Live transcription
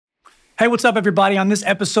Hey, what's up, everybody? On this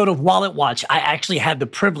episode of Wallet Watch, I actually had the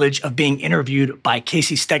privilege of being interviewed by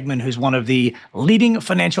Casey Stegman, who's one of the leading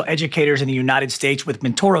financial educators in the United States with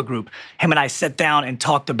Mentoro Group. Him and I sat down and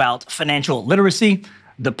talked about financial literacy,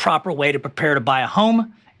 the proper way to prepare to buy a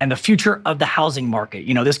home, and the future of the housing market.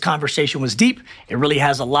 You know, this conversation was deep. It really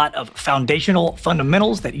has a lot of foundational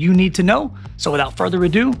fundamentals that you need to know. So without further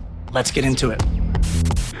ado, let's get into it.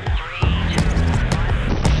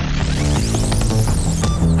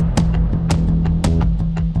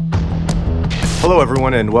 Hello,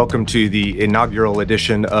 everyone, and welcome to the inaugural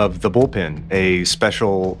edition of The Bullpen, a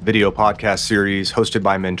special video podcast series hosted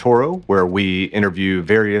by Mentoro, where we interview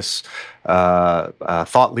various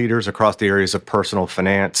thought leaders across the areas of personal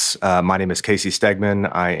finance. My name is Casey Stegman.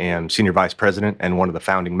 I am Senior Vice President and one of the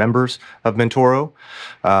founding members of Mentoro.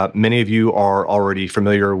 Many of you are already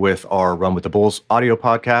familiar with our Run with the Bulls audio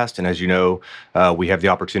podcast, and as you know, we have the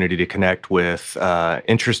opportunity to connect with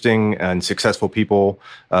interesting and successful people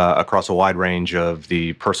across a wide range of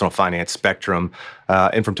the personal finance spectrum.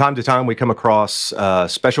 And from time to time, we come across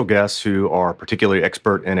special guests who are particularly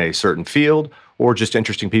expert in a certain field or just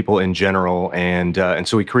interesting people in general. And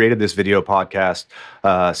so we created this video podcast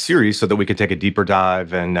series so that we could take a deeper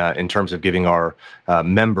dive and in terms of giving our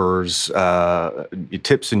members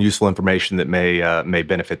tips and useful information that may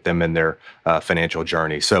benefit them in their financial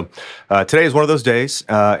journey. So today is one of those days,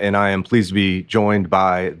 and I am pleased to be joined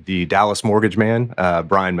by the Dallas mortgage man,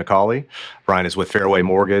 Brian McCauley. Brian is with Fairway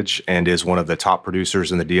Mortgage and is one of the top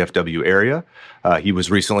producers in the DFW area. He was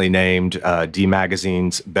recently named D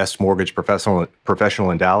Magazine's Best Mortgage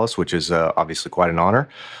Professional in Dallas, which is obviously quite an honor.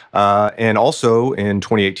 And also in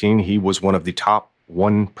 2018, he was one of the top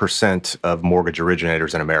 1% of mortgage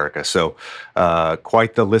originators in America. So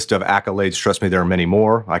quite the list of accolades. Trust me, there are many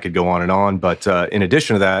more. I could go on and on. But in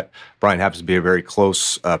addition to that, Brian happens to be a very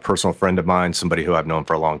close personal friend of mine, somebody who I've known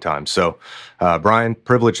for a long time. So Brian,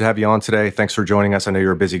 privileged to have you on today. Thanks for joining us. I know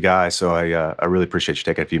you're a busy guy, so I really appreciate you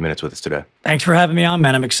taking a few minutes with us today. Thanks for having me on,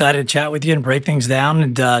 man. I'm excited to chat with you and break things down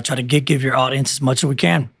and try to give your audience as much as we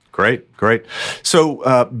can. Great.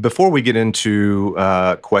 So before we get into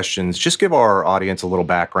questions, just give our audience a little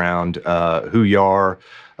background, who you are,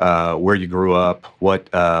 where you grew up, what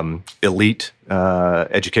elite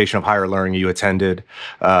education of higher learning you attended,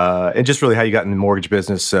 and just really how you got in the mortgage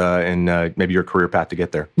business and maybe your career path to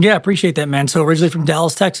get there. Yeah, appreciate that, man. So originally from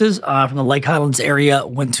Dallas, Texas, from the Lake Highlands area,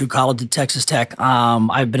 went to college at Texas Tech.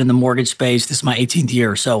 I've been in the mortgage space. This is my 18th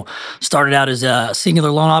year. So started out as a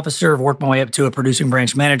singular loan officer, worked my way up to a producing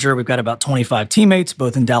branch manager. We've got about 25 teammates,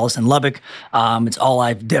 both in Dallas and Lubbock. It's all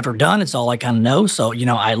I've ever done. It's all I kind of know. So, you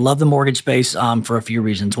know, I love the mortgage space for a few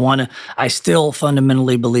reasons. One, I still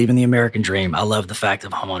fundamentally believe in the American dream. I love the fact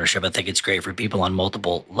of homeownership. I think it's great for people on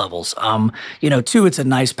multiple levels. Two, it's a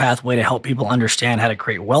nice pathway to help people understand how to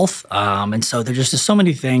create wealth. And so there's just so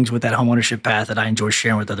many things with that homeownership path that I enjoy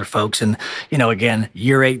sharing with other folks. And, you know, again,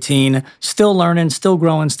 year 18, still learning, still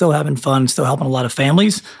growing, still having fun, still helping a lot of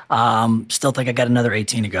families. Still think I got another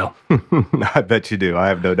 18 to go. I bet you do. I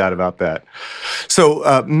have no doubt about that.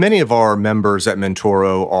 So many of our members at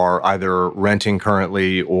Mentoro are either renting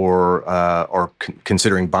currently or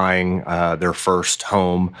considering buying their first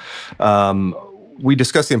home. We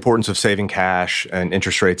discussed the importance of saving cash and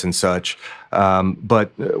interest rates and such.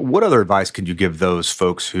 But what other advice could you give those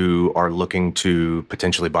folks who are looking to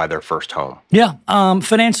potentially buy their first home? Yeah.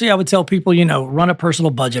 Financially, I would tell people, run a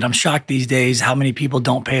personal budget. I'm shocked these days how many people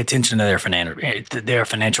don't pay attention to their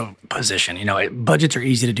financial position. Budgets are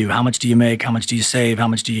easy to do. How much do you make? How much do you save? How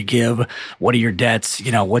much do you give? What are your debts?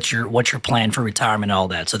 What's your plan for retirement? All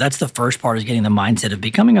that. So that's the first part, is getting the mindset of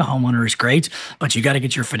becoming a homeowner is great, but you got to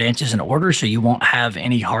get your finances in order so you won't have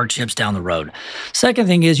any hardships down the road. Second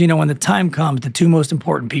thing is, when the time comes, the two most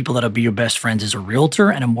important people that'll be your best friends is a realtor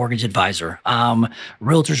and a mortgage advisor.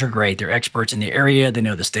 Realtors are great. They're experts in the area. They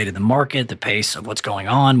know the state of the market, the pace of what's going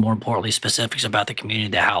on, more importantly, specifics about the community,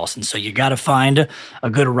 the house. And so you got to find a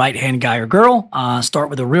good right-hand guy or girl. Start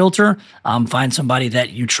with a realtor. Find somebody that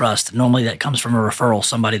you trust. Normally that comes from a referral,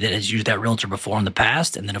 somebody that has used that realtor before in the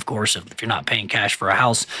past. And then, of course, if you're not paying cash for a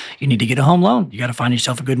house, you need to get a home loan. You got to find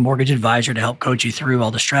yourself a good mortgage advisor to help coach you through all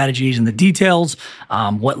the strategies and the details,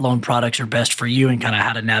 what loan products are best for you, and kind of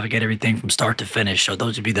how to navigate everything from start to finish. So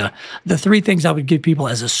those would be the three things I would give people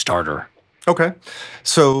as a starter. Okay.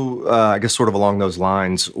 So I guess sort of along those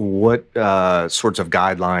lines, what sorts of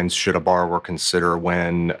guidelines should a borrower consider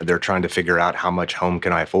when they're trying to figure out how much home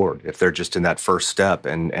can I afford? If they're just in that first step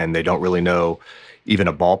and they don't really know even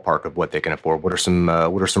a ballpark of what they can afford, what are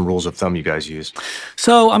some rules of thumb you guys use?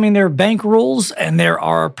 So, I mean, there are bank rules and there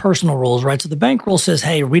are personal rules, right? So the bank rule says,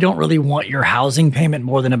 hey, we don't really want your housing payment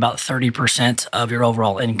more than about 30% of your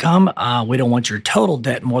overall income. We don't want your total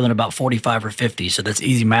debt more than about 45 or 50. So that's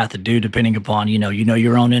easy math to do depending upon, you know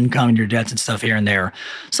your own income and your debts and stuff here and there.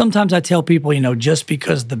 Sometimes I tell people, just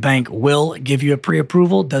because the bank will give you a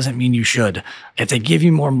pre-approval doesn't mean you should. If they give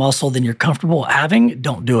you more muscle than you're comfortable having,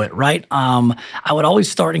 don't do it, right? I would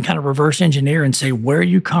always start and kind of reverse engineer and say, where are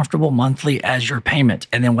you comfortable monthly as your payment?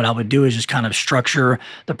 And then what I would do is just kind of structure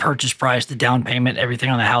the purchase price, the down payment, everything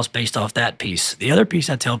on the house based off that piece. The other piece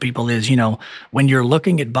I tell people is, when you're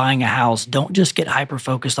looking at buying a house, don't just get hyper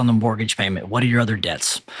focused on the mortgage payment. What are your other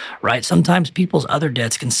debts, right? Sometimes people's other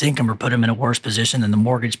debts can sink them or put them in a worse position than the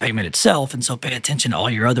mortgage payment itself. And so pay attention to all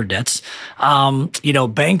your other debts.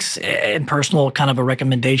 Banks and personal kind of a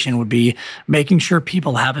recommendation would be making sure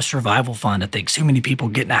people have a survival fund. I think so many people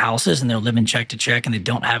get into houses and they're living check to check and they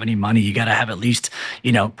don't have any money. You got to have at least,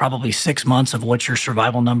 probably 6 months of what your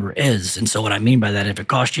survival number is. And so what I mean by that, if it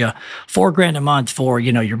costs you $4,000 a month for,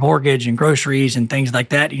 your mortgage and groceries and things like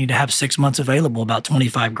that, you need to have 6 months available, about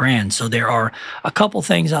 25 grand. So there are a couple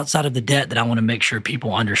things outside of the debt that I want to make sure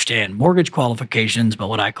people understand. Mortgage qualifications, but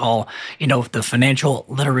what I call, the financial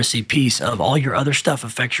literacy piece of all your other stuff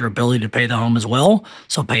affects your ability to pay the home as well.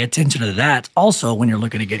 So pay attention to that also when you're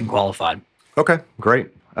looking at getting qualified. Okay, great.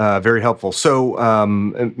 Very helpful. So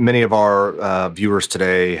many of our viewers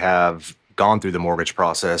today have gone through the mortgage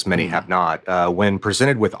process. Many have not. When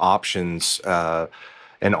presented with options,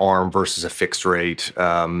 an ARM versus a fixed rate,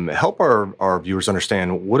 help our viewers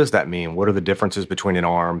understand, what does that mean? What are the differences between an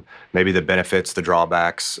ARM, maybe the benefits, the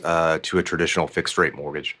drawbacks to a traditional fixed rate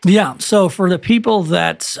mortgage? Yeah. So for the people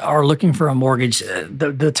that are looking for a mortgage,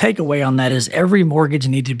 the takeaway on that is every mortgage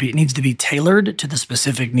needs to be tailored to the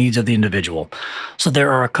specific needs of the individual. So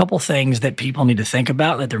there are a couple things that people need to think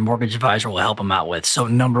about that their mortgage advisor will help them out with. So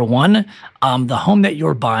number one, the home that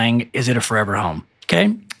you're buying, is it a forever home?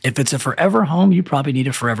 Okay. If it's a forever home, you probably need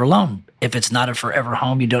a forever loan. If it's not a forever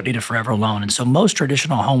home, you don't need a forever loan. And so most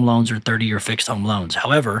traditional home loans are 30-year fixed home loans.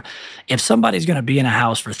 However, if somebody's going to be in a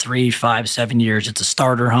house for 3, 5, 7 years, it's a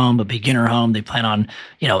starter home, a beginner home, they plan on,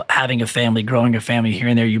 having a family, growing a family here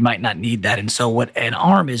and there, you might not need that. And so what an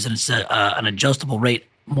ARM is, and it's an adjustable rate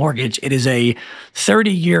mortgage. It is a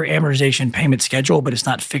 30-year amortization payment schedule, but it's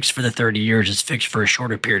not fixed for the 30 years. It's fixed for a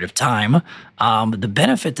shorter period of time. The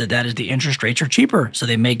benefit to that is the interest rates are cheaper. So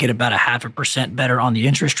they may get about 0.5% better on the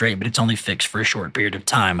interest rate, but it's only fixed for a short period of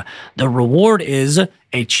time. The reward is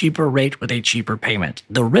a cheaper rate with a cheaper payment.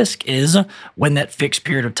 The risk is when that fixed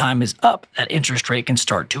period of time is up, that interest rate can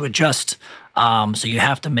start to adjust. So you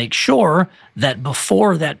have to make sure that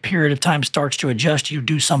before that period of time starts to adjust, you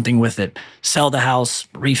do something with it. Sell the house,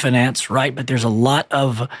 refinance, right? But there's a lot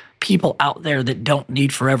of people out there that don't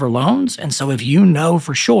need forever loans. And so if you know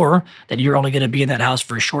for sure that you're only going to be in that house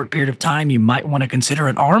for a short period of time, you might want to consider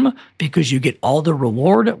an ARM because you get all the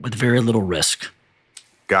reward with very little risk.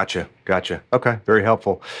 Gotcha. Okay, very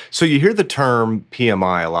helpful. So you hear the term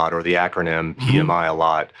PMI a lot, or the acronym PMI a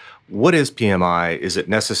lot. What is PMI? Is it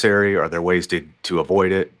necessary? Are there ways to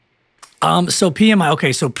avoid it? So PMI,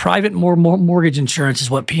 okay, so private mortgage insurance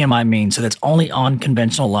is what PMI means. So that's only on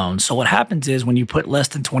conventional loans. So what happens is when you put less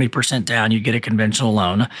than 20% down, you get a conventional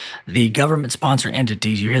loan. The government sponsor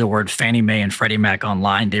entities, you hear the word Fannie Mae and Freddie Mac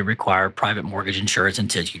online, they require private mortgage insurance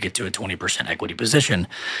until you get to a 20% equity position.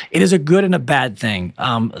 It is a good and a bad thing.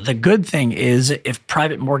 The good thing is if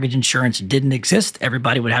private mortgage insurance didn't exist,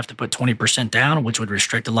 everybody would have to put 20% down, which would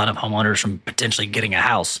restrict a lot of homeowners from potentially getting a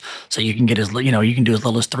house. So you can get you can do as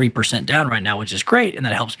little as 3% down right now, which is great, and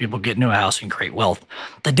that helps people get into a house and create wealth.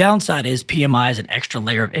 The downside is PMI is an extra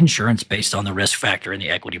layer of insurance based on the risk factor in the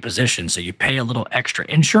equity position. So you pay a little extra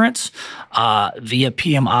insurance via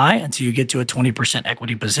PMI until you get to a 20%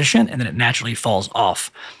 equity position, and then it naturally falls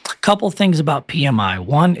off. A couple things about PMI.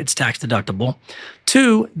 One, it's tax deductible.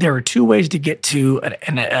 Two, there are two ways to get to a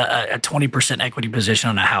 20% equity position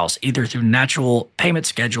on a house, either through natural payment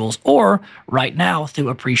schedules or right now through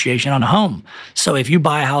appreciation on a home. So if you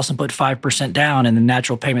buy a house and put 5% down and the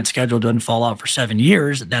natural payment schedule doesn't fall off for 7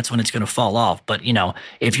 years, that's when it's going to fall off. But,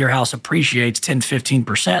 if your house appreciates 10,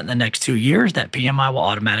 15% in the next 2 years, that PMI will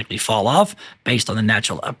automatically fall off based on the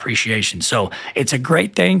natural appreciation. So it's a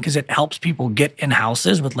great thing because it helps people get in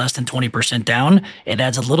houses with less than 20% down. It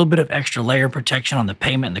adds a little bit of extra layer protection on the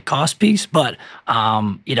payment and the cost piece. But,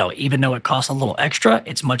 even though it costs a little extra,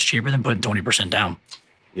 it's much cheaper than putting 20% down.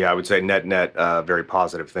 Yeah, I would say net, very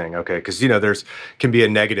positive thing. Okay, because there's can be a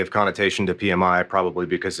negative connotation to PMI probably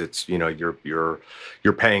because it's you're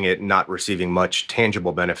paying it, and not receiving much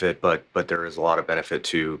tangible benefit, but there is a lot of benefit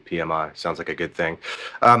to PMI. Sounds like a good thing.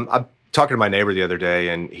 I'm talking to my neighbor the other day,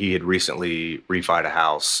 and he had recently refied a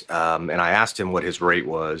house, and I asked him what his rate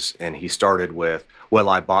was, and he started with, "Well,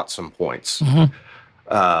 I bought some points."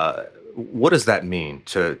 What does that mean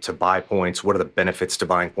to buy points? What are the benefits to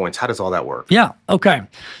buying points? How does all that work? Yeah. Okay.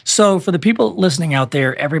 So for the people listening out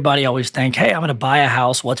there, everybody always think, hey, I'm going to buy a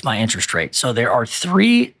house. What's my interest rate? So there are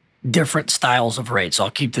three different styles of rates.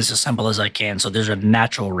 I'll keep this as simple as I can. So there's a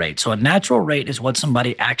natural rate. So a natural rate is what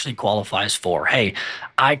somebody actually qualifies for. Hey,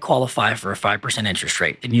 I qualify for a 5% interest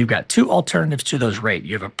rate. And you've got two alternatives to those rates.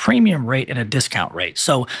 You have a premium rate and a discount rate.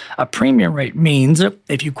 So a premium rate means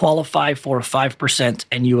if you qualify for a 5%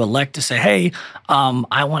 and you elect to say, hey,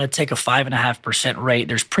 I want to take a 5.5% rate,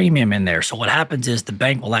 there's premium in there. So what happens is the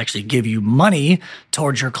bank will actually give you money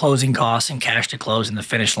towards your closing costs and cash to close in the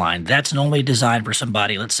finish line. That's normally designed for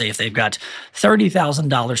somebody, let's say if they've got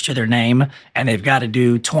 $30,000 to their name and they've got to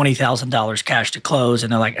do $20,000 cash to close,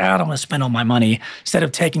 and they're like, I don't want to spend all my money. Instead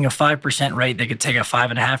of taking a 5% rate, they could take a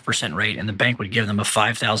 5.5% rate, and the bank would give them a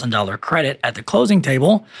 $5,000 credit at the closing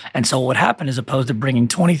table. And so what would happen is, opposed to bringing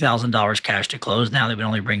 $20,000 cash to close, now they would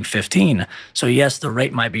only bring 15. So yes, the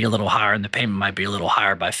rate might be a little higher and the payment might be a little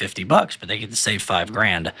higher by $50, but they get to save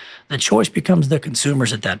 $5,000. The choice becomes the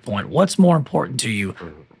consumers at that point. What's more important to you?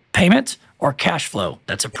 Payment or cash flow?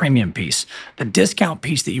 That's a premium piece. The discount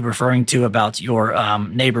piece that you're referring to about your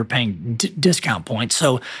neighbor paying discount points.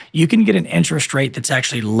 So you can get an interest rate that's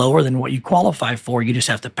actually lower than what you qualify for. You just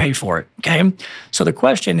have to pay for it. Okay. So the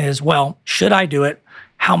question is, well, should I do it?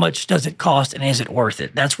 How much does it cost, and is it worth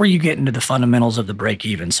it? That's where you get into the fundamentals of the break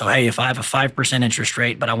even. So, hey, if I have a 5% interest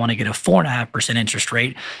rate, but I want to get a 4.5% interest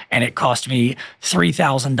rate, and it cost me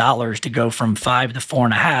 $3,000 to go from 5 to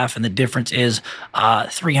 4.5, and the difference is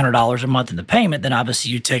 $300 a month in the payment, then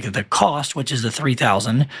obviously you take the cost, which is the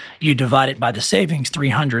 $3,000, you divide it by the savings,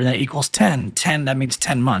 $300, and that equals 10. 10, that means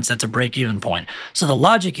 10 months. That's a break even point. So the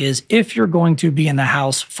logic is, if you're going to be in the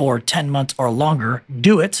house for 10 months or longer,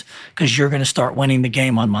 do it, because you're going to start winning the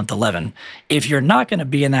game on month 11. If you're not going to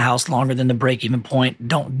be in the house longer than the break-even point,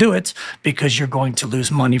 don't do it, because you're going to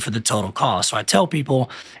lose money for the total cost. So I tell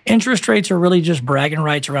people, interest rates are really just bragging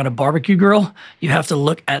rights around a barbecue grill. You have to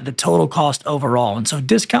look at the total cost overall. And so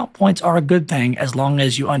discount points are a good thing as long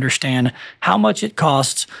as you understand how much it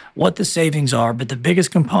costs, what the savings are. But the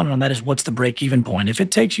biggest component on that is, what's the break-even point? If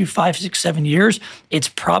it takes you 5, 6, 7 years, it's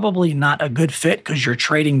probably not a good fit, because you're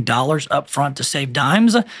trading dollars up front to save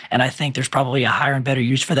dimes. And I think there's probably a higher and better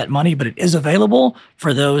use for that money, but it is available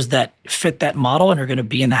for those that fit that model and are going to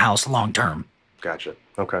be in the house long term. Gotcha.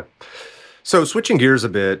 Okay. So switching gears a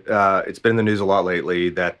bit, it's been in the news a lot lately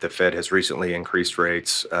that the Fed has recently increased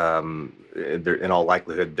rates. In all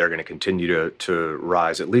likelihood, they're going to continue to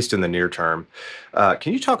rise, at least in the near term.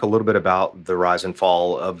 Can you talk a little bit about the rise and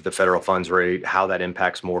fall of the federal funds rate, how that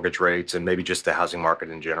impacts mortgage rates, and maybe just the housing market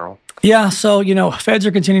in general? Yeah, so, Feds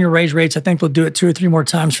are continuing to raise rates. I think they'll do it 2 or 3 more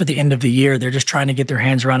times for the end of the year. They're just trying to get their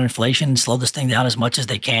hands around inflation and slow this thing down as much as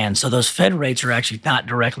they can. So those Fed rates are actually not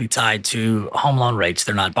directly tied to home loan rates.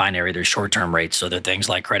 They're not binary. They're short-term rates. So they're things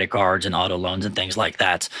like credit cards and auto loans and things like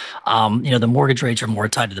that. The mortgage rates are more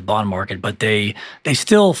tied to the bond market, but they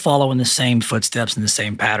still follow in the same footsteps and the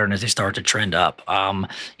same pattern as they start to trend up.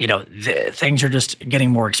 Things are just getting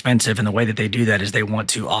more expensive, and the way that they do that is they want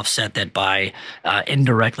to offset that by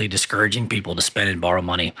indirectly discouraging people to spend and borrow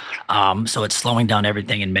money. So it's slowing down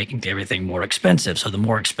everything and making everything more expensive. So the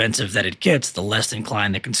more expensive that it gets, the less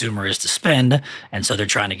inclined the consumer is to spend. And so they're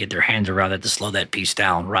trying to get their hands around it to slow that piece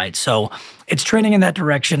down, right? So it's trending in that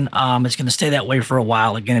direction. It's going to stay that way for a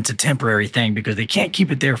while. Again, it's a temporary thing because they can't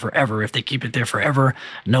keep it there forever. If they keep it there forever,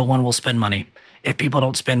 no one will spend money. If people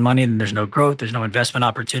don't spend money, then there's no growth, there's no investment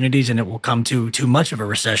opportunities, and it will come to too much of a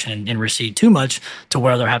recession and recede too much to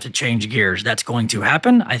where they'll have to change gears. That's going to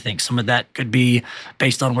happen. I think some of that could be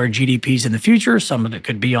based on where GDP is in the future. Some of it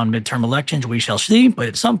could be on midterm elections. We shall see. But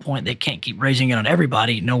at some point, they can't keep raising it on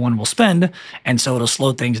everybody. No one will spend. And so it'll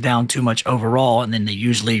slow things down too much overall. And then they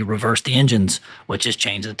usually reverse the engines, which is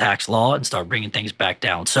change the tax law and start bringing things back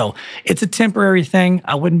down. So it's a temporary thing.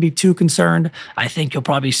 I wouldn't be too concerned. I think you'll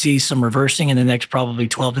probably see some reversing in the next probably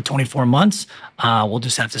 12 to 24 months. We'll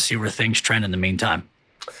just have to see where things trend in the meantime.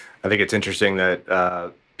 I think it's interesting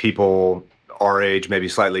that people our age, maybe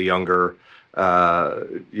slightly younger,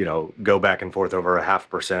 go back and forth over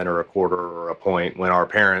 0.5% or a quarter or a point when our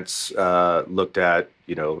parents looked at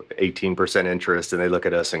 18% interest, and they look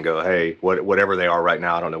at us and go, hey, whatever they are right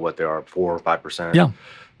now, I don't know what they are, 4 or 5%. Yeah.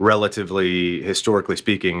 Relatively, historically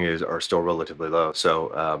speaking, are still relatively low.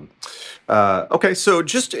 So, okay. So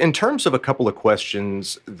just in terms of a couple of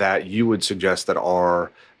questions that you would suggest that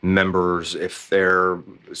our members, if they're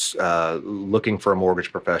looking for a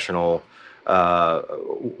mortgage professional,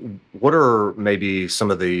 what are maybe some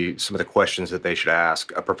of the questions that they should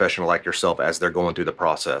ask a professional like yourself as they're going through the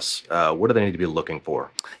process? What do they need to be looking for?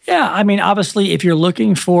 Yeah, I mean, obviously, if you're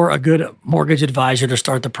looking for a good mortgage advisor to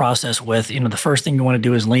start the process with, the first thing you want to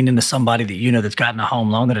do is lean into somebody that that's gotten a home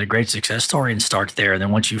loan, that had a great success story, and start there. And then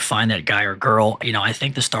once you find that guy or girl, I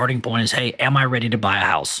think the starting point is, hey, am I ready to buy a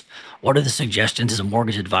house? What are the suggestions as a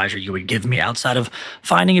mortgage advisor you would give me outside of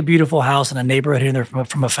finding a beautiful house in a neighborhood in there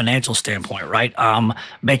from a financial standpoint, right?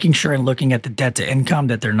 Making sure and looking at the debt to income,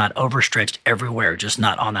 that they're not overstretched everywhere, just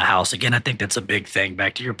not on the house. Again, I think that's a big thing.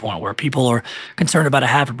 Back to your point, where people are concerned about a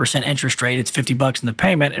 0.5% interest rate, it's $50 in the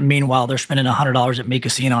payment, and meanwhile they're spending $100 at Mi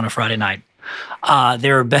Casino on a Friday night.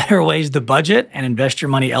 There are better ways to budget and invest your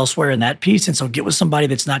money elsewhere in that piece. And so get with somebody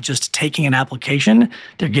that's not just taking an application,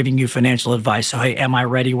 they're giving you financial advice. So, hey, am I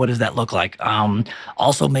ready? What does that look like?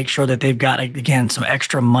 Also make sure that they've got, again, some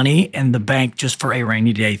extra money in the bank just for a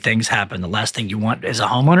rainy day. Things happen. The last thing you want as a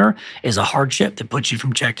homeowner is a hardship that puts you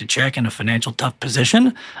from check to check in a financial tough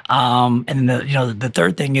position. And then the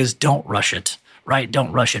third thing is, don't rush it. Right?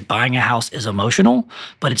 Don't rush it. Buying a house is emotional,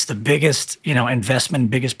 but it's the biggest, investment,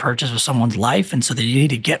 biggest purchase of someone's life. And so that you need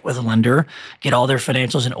to get with a lender, get all their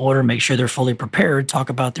financials in order, make sure they're fully prepared, talk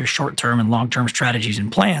about their short-term and long-term strategies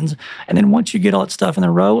and plans. And then once you get all that stuff in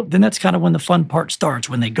a row, then that's kind of when the fun part starts,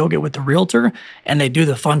 when they go get with the realtor and they do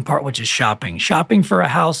the fun part, which is shopping. Shopping for a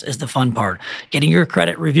house is the fun part. Getting your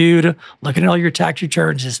credit reviewed, looking at all your tax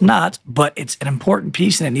returns is not, but it's an important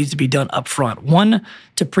piece and it needs to be done up front. One,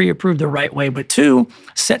 to pre-approve the right way, but two,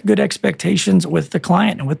 set good expectations with the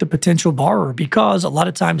client and with the potential borrower, because a lot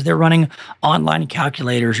of times they're running online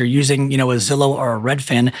calculators or using, a Zillow or a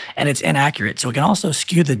Redfin, and it's inaccurate. So it can also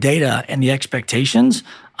skew the data and the expectations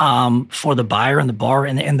for the buyer and the borrower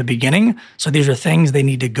in the beginning. So these are things they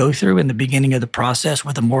need to go through in the beginning of the process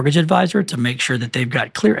with a mortgage advisor to make sure that they've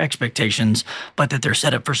got clear expectations, but that they're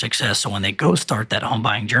set up for success. So when they go start that home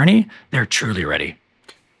buying journey, they're truly ready.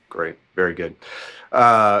 Great. Very good.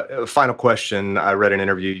 Final question. I read an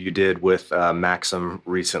interview you did with Maxim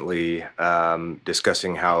recently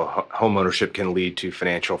discussing how homeownership can lead to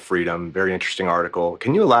financial freedom. Very interesting article.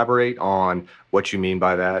 Can you elaborate on what you mean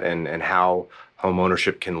by that and how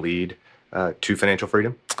homeownership can lead to financial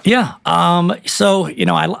freedom? Yeah. So,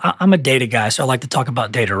 I'm a data guy, so I like to talk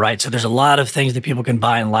about data, right? So there's a lot of things that people can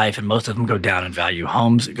buy in life, and most of them go down in value.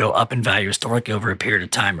 Homes go up in value historically over a period of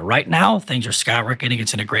time. Right now, things are skyrocketing.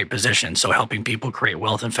 It's in a great position. So helping people create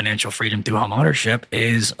wealth and financial freedom through home ownership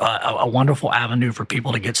is a wonderful avenue for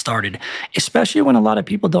people to get started, especially when a lot of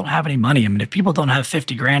people don't have any money. I mean, if people don't have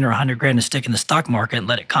 50 grand or 100 grand to stick in the stock market and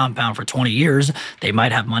let it compound for 20 years, they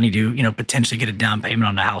might have money to, potentially get a down payment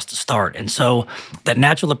on the house to start. And so that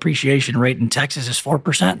natural appreciation rate in Texas is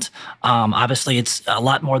 4%. Obviously, it's a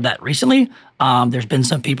lot more than that recently. There's been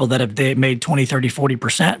some people that they made 20, 30,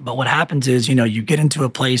 40%. But what happens is, you get into a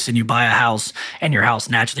place and you buy a house and your house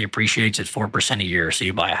naturally appreciates at 4% a year. So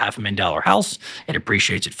you buy a $500,000 house, it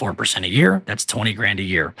appreciates at 4% a year. That's 20 grand a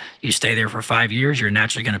year. You stay there for 5 years, you're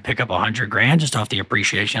naturally going to pick up 100 grand just off the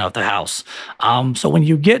appreciation of the house. So when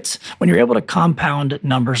you're able to compound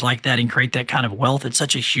numbers like that and create that kind of wealth, it's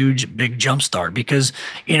such a huge, big jumpstart because,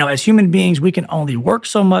 as human beings, we can only work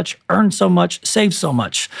so much, earn so much, save so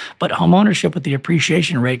much. But homeownership with the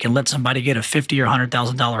appreciation rate can let somebody get a $50,000 or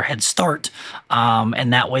 $100,000 head start,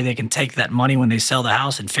 and that way they can take that money when they sell the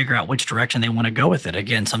house and figure out which direction they want to go with it.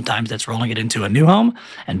 Again, sometimes that's rolling it into a new home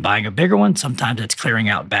and buying a bigger one. Sometimes that's clearing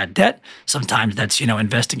out bad debt. Sometimes that's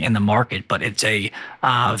investing in the market. But it's a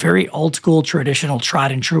very old school, traditional,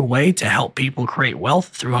 tried and true way to help people create wealth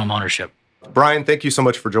through home ownership. Brian, thank you so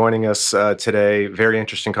much for joining us today. Very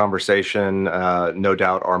interesting conversation. No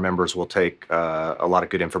doubt our members will take a lot of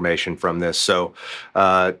good information from this. So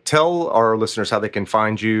tell our listeners how they can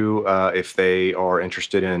find you if they are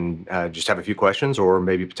interested in just have a few questions or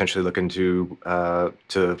maybe potentially looking to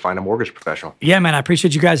find a mortgage professional. Yeah, man, I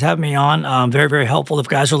appreciate you guys having me on. Very, very helpful. If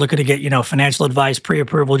guys are looking to get, financial advice,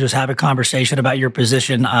 pre-approval, just have a conversation about your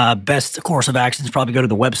position. Best course of action is probably go to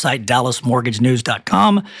the website,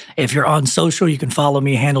 dallasmortgagenews.com. If you're on social, you can follow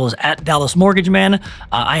me. Handle is at Dallas Mortgage Man.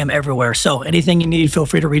 I am everywhere. So anything you need, feel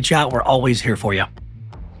free to reach out. We're always here for you.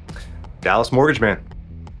 Dallas Mortgage Man.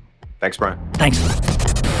 Thanks, Brian. Thanks.